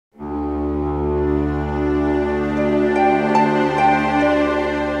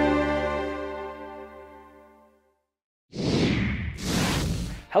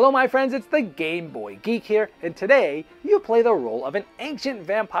Hello my friends, it's the Game Boy Geek here, and today you play the role of an ancient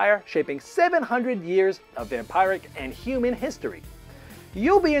vampire shaping 700 years of vampiric and human history.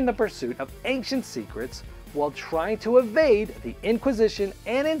 You'll be in the pursuit of ancient secrets while trying to evade the Inquisition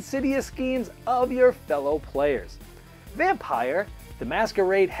and insidious schemes of your fellow players. Vampire: The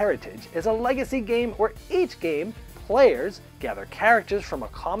Masquerade Heritage is a legacy game where each game players gather characters from a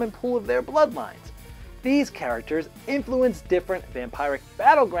common pool of their bloodlines. These characters influence different vampiric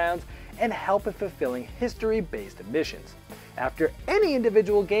battlegrounds and help in fulfilling history-based missions. After any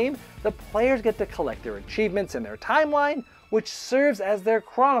individual game, the players get to collect their achievements in their timeline, which serves as their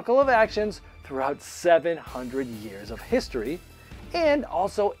chronicle of actions throughout 700 years of history, and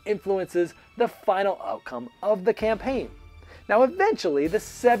also influences the final outcome of the campaign. Now eventually, the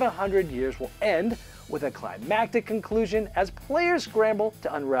 700 years will end with a climactic conclusion as players scramble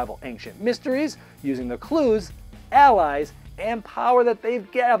to unravel ancient mysteries using the clues, allies, and power that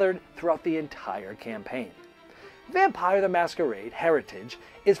they've gathered throughout the entire campaign. Vampire: The Masquerade Heritage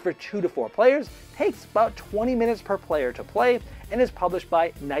is for 2 to 4 players, takes about 20 minutes per player to play, and is published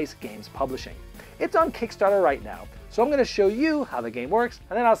by Nice Games Publishing. It's on Kickstarter right now, so I'm going to show you how the game works,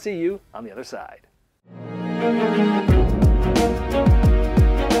 and then I'll see you on the other side.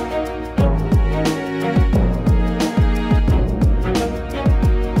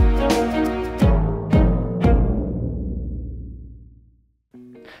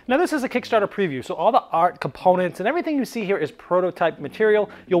 Now this is a Kickstarter preview, so all the art, components, and everything you see here is prototype material.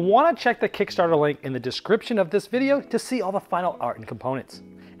 You'll want to check the Kickstarter link in the description of this video to see all the final art and components.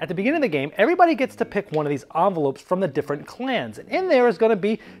 At the beginning of the game, everybody gets to pick one of these envelopes from the different clans, and in there is going to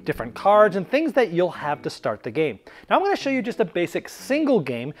be different cards and things that you'll have to start the game. Now I'm going to show you just a basic single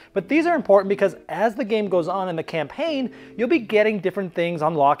game, but these are important because as the game goes on in the campaign, you'll be getting different things,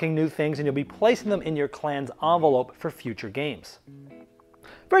 unlocking new things, and you'll be placing them in your clan's envelope for future games.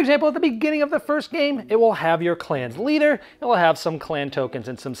 For example, at the beginning of the first game, it will have your clan's leader, it will have some clan tokens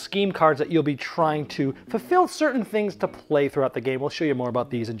and some scheme cards that you'll be trying to fulfill certain things to play throughout the game. We'll show you more about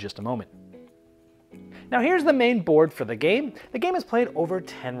these in just a moment. Now here's the main board for the game. The game is played over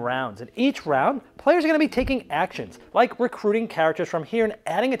 10 rounds, and each round, players are going to be taking actions, like recruiting characters from here and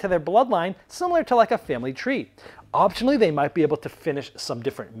adding it to their bloodline, similar to like a family tree. Optionally, they might be able to finish some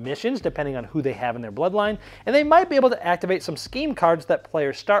different missions depending on who they have in their bloodline, and they might be able to activate some scheme cards that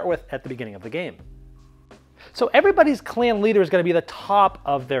players start with at the beginning of the game. So everybody's clan leader is going to be the top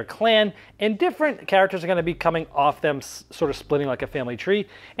of their clan, and different characters are going to be coming off them, sort of splitting like a family tree,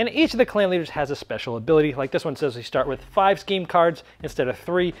 and each of the clan leaders has a special ability. Like this one says we start with 5 scheme cards instead of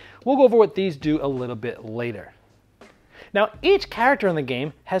 3. We'll go over what these do a little bit later. Now, each character in the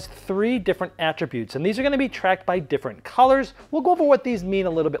game has 3 different attributes, and these are going to be tracked by different colors. We'll go over what these mean a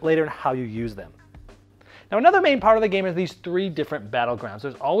little bit later and how you use them. Now, another main part of the game is these 3 different battlegrounds.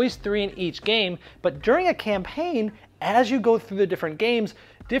 There's always 3 in each game, but during a campaign, as you go through the different games,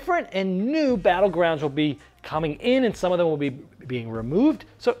 different and new battlegrounds will be coming in, and some of them will be being removed.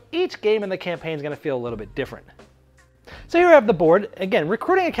 So each game in the campaign is going to feel a little bit different. So here we have the board. Again,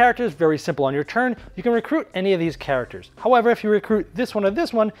 recruiting a character is very simple. On your turn, you can recruit any of these characters. However, if you recruit this one or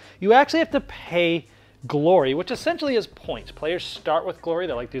this one, you actually have to pay glory, which essentially is points. Players start with glory.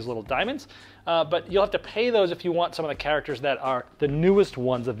 They're like these little diamonds, but you'll have to pay those if you want some of the characters that are the newest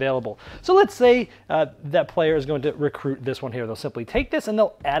ones available. So let's say that player is going to recruit this one here. They'll simply take this and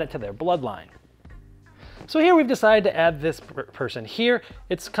they'll add it to their bloodline. So here we've decided to add this person here.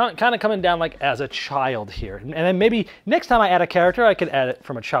 It's kind of coming down like as a child here. And then maybe next time I add a character, I could add it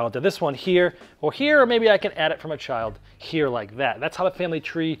from a child to this one here, or maybe I can add it from a child here like that. That's how the family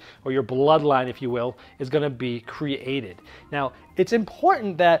tree, or your bloodline, if you will, is going to be created. Now, it's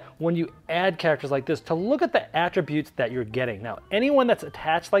important that when you add characters like this to look at the attributes that you're getting. Now, anyone that's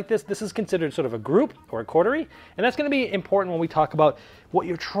attached like this is considered sort of a group or a coterie, and that's going to be important when we talk about what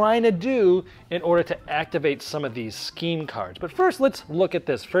you're trying to do in order to activate some of these scheme cards. But first, let's look at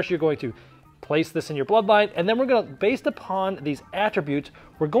this. First, you're going to place this in your bloodline, and then we're going to, based upon these attributes,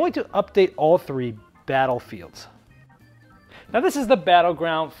 we're going to update all 3 battlefields. Now this is the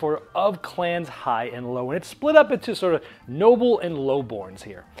battleground of clans high and low, and it's split up into sort of noble and lowborns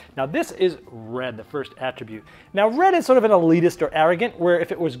here. Now this is red, the first attribute. Now red is sort of an elitist or arrogant, where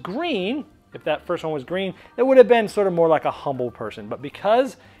if it was green, if that first one was green, it would have been sort of more like a humble person. But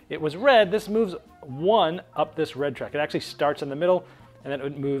because it was red, this moves 1 up this red track. It actually starts in the middle, and then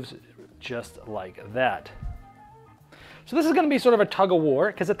it moves just like that. So this is going to be sort of a tug of war,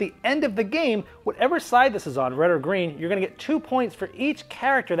 because at the end of the game, whatever side this is on, red or green, you're going to get 2 points for each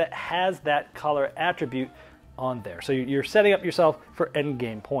character that has that color attribute on there. So you're setting up yourself for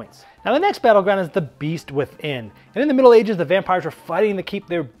endgame points. Now the next battleground is the Beast Within. And in the Middle Ages, the vampires were fighting to keep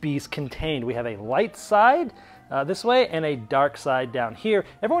their beasts contained. We have a light side this way and a dark side down here.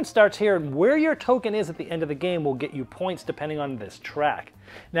 Everyone starts here, and where your token is at the end of the game will get you points depending on this track.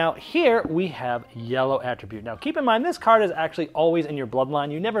 Now here we have yellow attribute. Now keep in mind this card is actually always in your bloodline.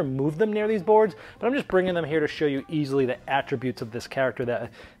 You never move them near these boards, but I'm just bringing them here to show you easily the attributes of this character,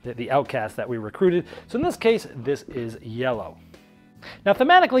 that the outcast that we recruited. So in this case, this is yellow. Now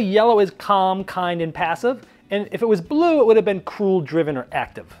thematically, yellow is calm, kind, and passive, and if it was blue, it would have been cruel, driven, or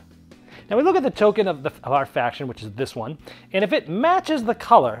active. Now we look at the token of our faction, which is this one, and if it matches the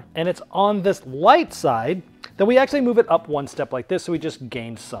color and it's on this light side, then we actually move it up one step like this, so we just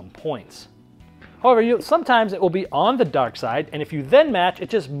gain some points. However, sometimes it will be on the dark side, and if you then match, it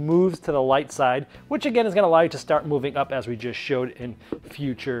just moves to the light side, which again is going to allow you to start moving up as we just showed in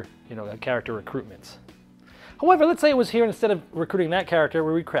future character recruitments. However, let's say it was here, instead of recruiting that character,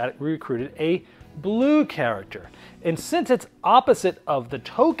 we recruited a blue character. And since it's opposite of the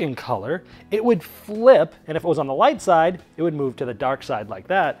token color, it would flip, and if it was on the light side, it would move to the dark side like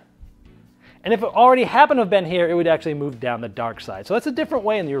that. And if it already happened to have been here, it would actually move down the dark side. So that's a different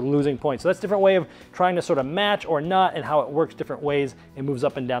way, and you're losing points. So that's a different way of trying to sort of match or not, and how it works different ways and moves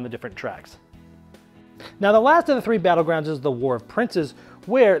up and down the different tracks. Now the last of the three battlegrounds is the War of Princes,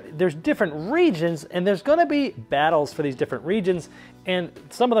 where there's different regions, and there's going to be battles for these different regions, and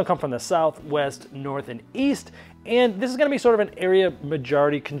some of them come from the south, west, north, and east, and this is going to be sort of an area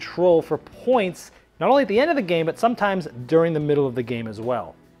majority control for points, not only at the end of the game, but sometimes during the middle of the game as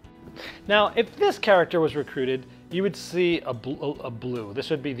well. Now, if this character was recruited, you would see a blue. This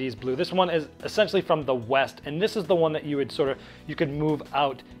would be these blue. This one is essentially from the west, and this is the one that you would you could move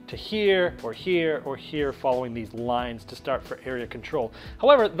out to here, or here, or here, following these lines to start for area control.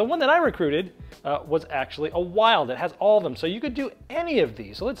 However, the one that I recruited was actually a wild. It has all of them, so you could do any of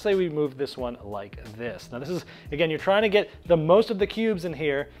these. So let's say we move this one like this. Now this is, again, you're trying to get the most of the cubes in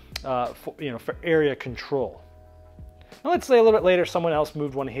here for area control. Now let's say a little bit later someone else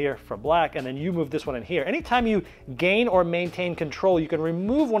moved one here for black, and then you move this one in here. Anytime you gain or maintain control, you can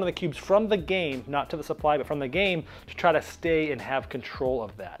remove one of the cubes from the game, not to the supply, but from the game, to try to stay and have control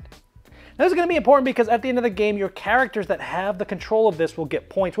of that. Now this is going to be important because at the end of the game, your characters that have the control of this will get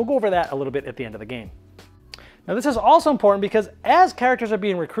points. We'll go over that a little bit at the end of the game. Now this is also important because as characters are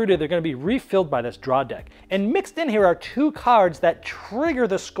being recruited, they're going to be refilled by this draw deck. And mixed in here are two cards that trigger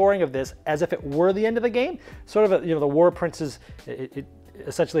the scoring of this as if it were the end of the game. Sort of, the War of Princes,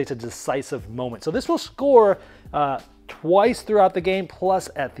 essentially it's a decisive moment. So this will score twice throughout the game, plus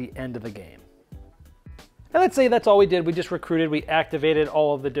at the end of the game. And let's say that's all we did. We just recruited, we activated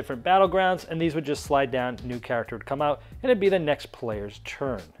all of the different battlegrounds, and these would just slide down, new character would come out, and it'd be the next player's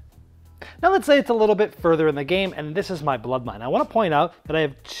turn. Now let's say it's a little bit further in the game, and this is my bloodline. I want to point out that I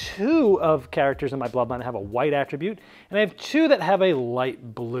have two of characters in my bloodline that have a white attribute, and I have two that have a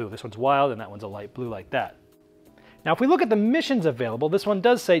light blue. This one's wild, and that one's a light blue like that. Now if we look at the missions available, this one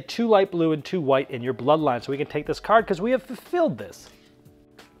does say 2 light blue and 2 white in your bloodline, so we can take this card because we have fulfilled this.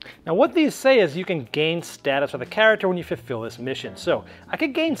 Now what these say is you can gain status with a character when you fulfill this mission. So I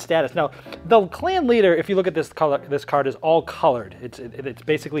could gain status. Now the clan leader, if you look at this card is all colored. It's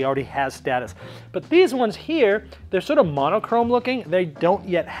basically already has status. But these ones here, they're sort of monochrome looking. They don't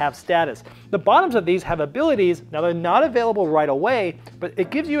yet have status. The bottoms of these have abilities. Now they're not available right away, but it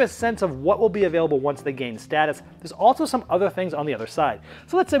gives you a sense of what will be available once they gain status. There's also some other things on the other side.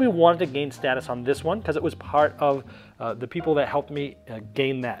 So let's say we wanted to gain status on this one because it was part of the people that helped me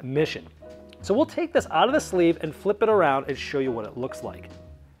gain that mission. So we'll take this out of the sleeve and flip it around and show you what it looks like.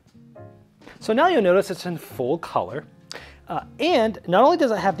 So now you'll notice it's in full color. And not only does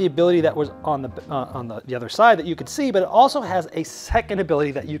it have the ability that was on the other side that you could see, but it also has a second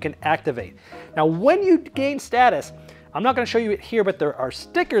ability that you can activate. Now when you gain status, I'm not going to show you it here, but there are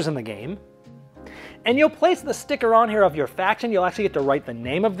stickers in the game. And you'll place the sticker on here of your faction. You'll actually get to write the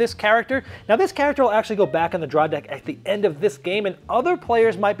name of this character. Now this character will actually go back in the draw deck at the end of this game, and other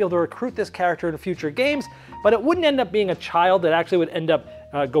players might be able to recruit this character in future games, but it wouldn't end up being a child. It actually would end up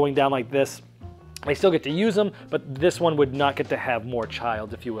going down like this. They still get to use them, but this one would not get to have more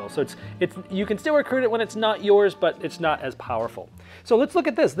child, if you will. So you can still recruit it when it's not yours, but it's not as powerful. So let's look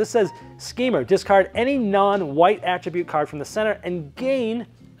at this. This says Schemer. Discard any non-white attribute card from the center and gain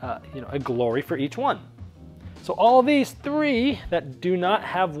a glory for each one. So all these three that do not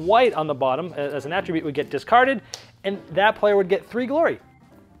have white on the bottom as an attribute would get discarded, and that player would get 3 glory.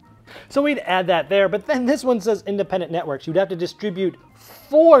 So we'd add that there, but then this one says independent networks. You'd have to distribute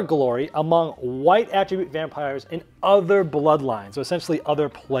 4 glory among white attribute vampires in other bloodlines, so essentially other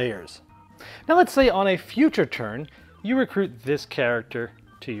players. Now let's say on a future turn, you recruit this character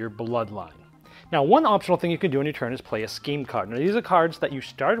to your bloodline. Now, one optional thing you can do on your turn is play a scheme card. Now, these are cards that you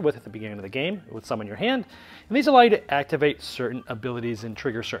started with at the beginning of the game with some in your hand, and these allow you to activate certain abilities and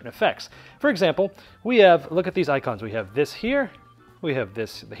trigger certain effects. For example, we have, look at these icons. We have this here, we have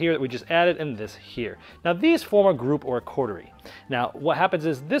this here that we just added, and this here. Now, these form a group or a coterie. Now, what happens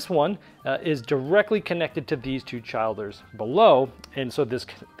is this one is directly connected to these two childers below, and so this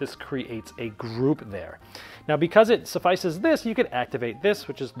creates a group there. Now, because it suffices this, you can activate this,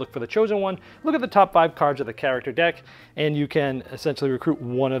 which is look for the chosen one, look at the top 5 cards of the character deck, and you can essentially recruit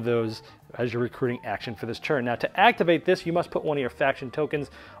one of those as your recruiting action for this turn. Now, to activate this, you must put one of your faction tokens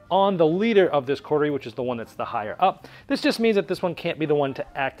on the leader of this coterie, which is the one that's the higher up. This just means that this one can't be the one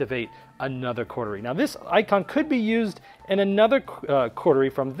to activate another coterie. Now, this icon could be used in another coterie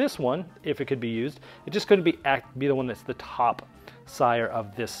from this one, if it could be used. It just couldn't be the one that's the top sire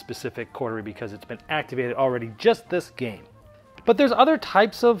of this specific coterie because it's been activated already just this game. But there's other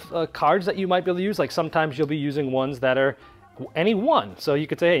types of cards that you might be able to use. Like sometimes you'll be using ones that are any one. So you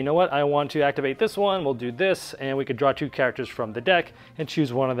could say, hey, you know what? I want to activate this one. We'll do this, and we could draw 2 characters from the deck and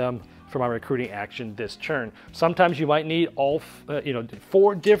choose one of them for my recruiting action this turn. Sometimes you might need all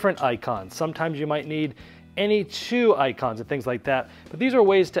 4 different icons. Sometimes you might need any 2 icons and things like that. But these are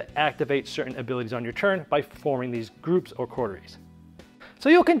ways to activate certain abilities on your turn by forming these groups or coteries. So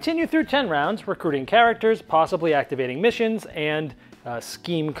you'll continue through 10 rounds, recruiting characters, possibly activating missions, and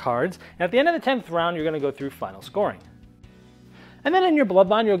scheme cards. And at the end of the 10th round, you're going to go through final scoring. And then in your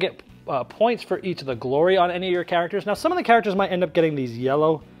bloodline, you'll get points for each of the glory on any of your characters. Now, some of the characters might end up getting these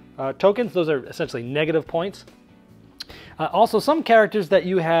yellow tokens. Those are essentially negative points. Also, some characters that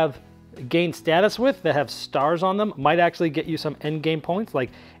you have gained status with that have stars on them might actually get you some endgame points,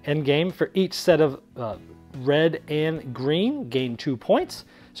 like endgame for each set of red and green, gain 2 points.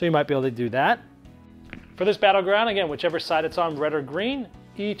 So you might be able to do that. For this battleground, again, whichever side it's on, red or green,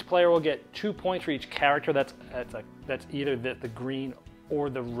 each player will get 2 points for each character that's either the green or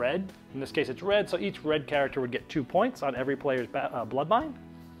the red. In this case, it's red, so each red character would get 2 points on every player's bloodline.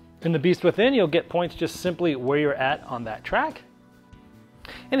 In the Beast Within, you'll get points just simply where you're at on that track.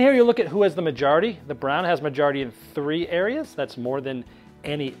 And here you look at who has the majority. The brown has majority in 3 areas. That's more than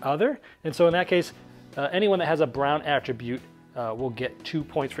any other. And so in that case, anyone that has a brown attribute will get 2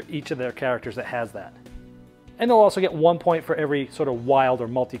 points for each of their characters that has that. And they'll also get 1 point for every sort of wild or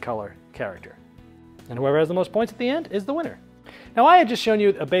multicolor character. And whoever has the most points at the end is the winner. Now, I had just shown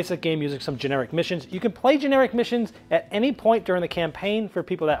you a basic game using some generic missions. You can play generic missions at any point during the campaign for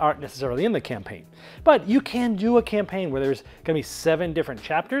people that aren't necessarily in the campaign. But you can do a campaign where there's going to be 7 different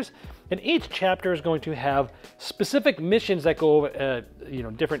chapters, and each chapter is going to have specific missions that go over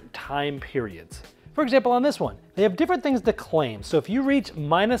different time periods. For example, on this one, they have different things to claim. So if you reach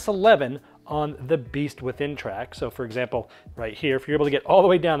 -11 on the Beast Within track, so for example, right here, if you're able to get all the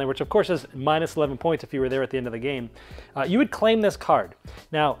way down there, which of course is -11 points if you were there at the end of the game, you would claim this card.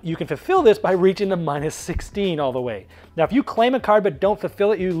 Now, you can fulfill this by reaching the -16 all the way. Now, if you claim a card but don't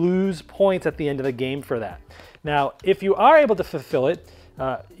fulfill it, you lose points at the end of the game for that. Now, if you are able to fulfill it,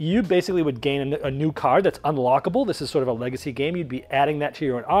 you basically would gain a new card that's unlockable. This is sort of a legacy game. You'd be adding that to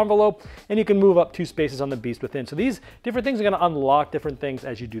your own envelope, and you can move up 2 spaces on the Beast Within. So these different things are going to unlock different things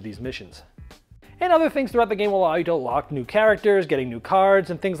as you do these missions. And other things throughout the game will allow you to unlock new characters, getting new cards,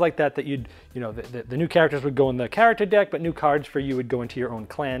 and things like that the new characters would go in the character deck, but new cards for you would go into your own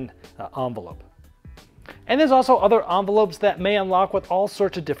clan envelope. And there's also other envelopes that may unlock with all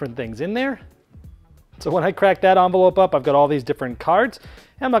sorts of different things in there. So when I crack that envelope up, I've got all these different cards.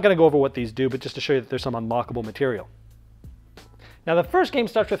 And I'm not going to go over what these do, but just to show you that there's some unlockable material. Now, the first game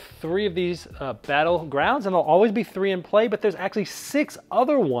starts with 3 of these battlegrounds, and there'll always be 3 in play, but there's actually 6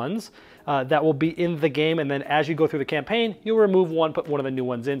 other ones that will be in the game, and then as you go through the campaign, you'll remove one, put one of the new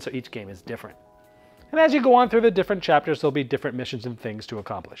ones in, so each game is different. And as you go on through the different chapters, there'll be different missions and things to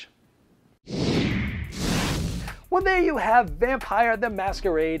accomplish. Well, there you have Vampire the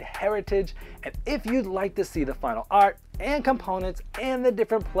Masquerade Heritage, and if you'd like to see the final art and components and the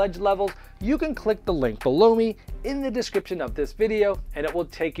different pledge levels, you can click the link below me in the description of this video, and it will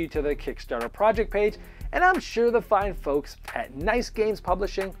take you to the Kickstarter project page, and I'm sure the fine folks at Nice Games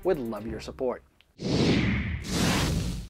Publishing would love your support.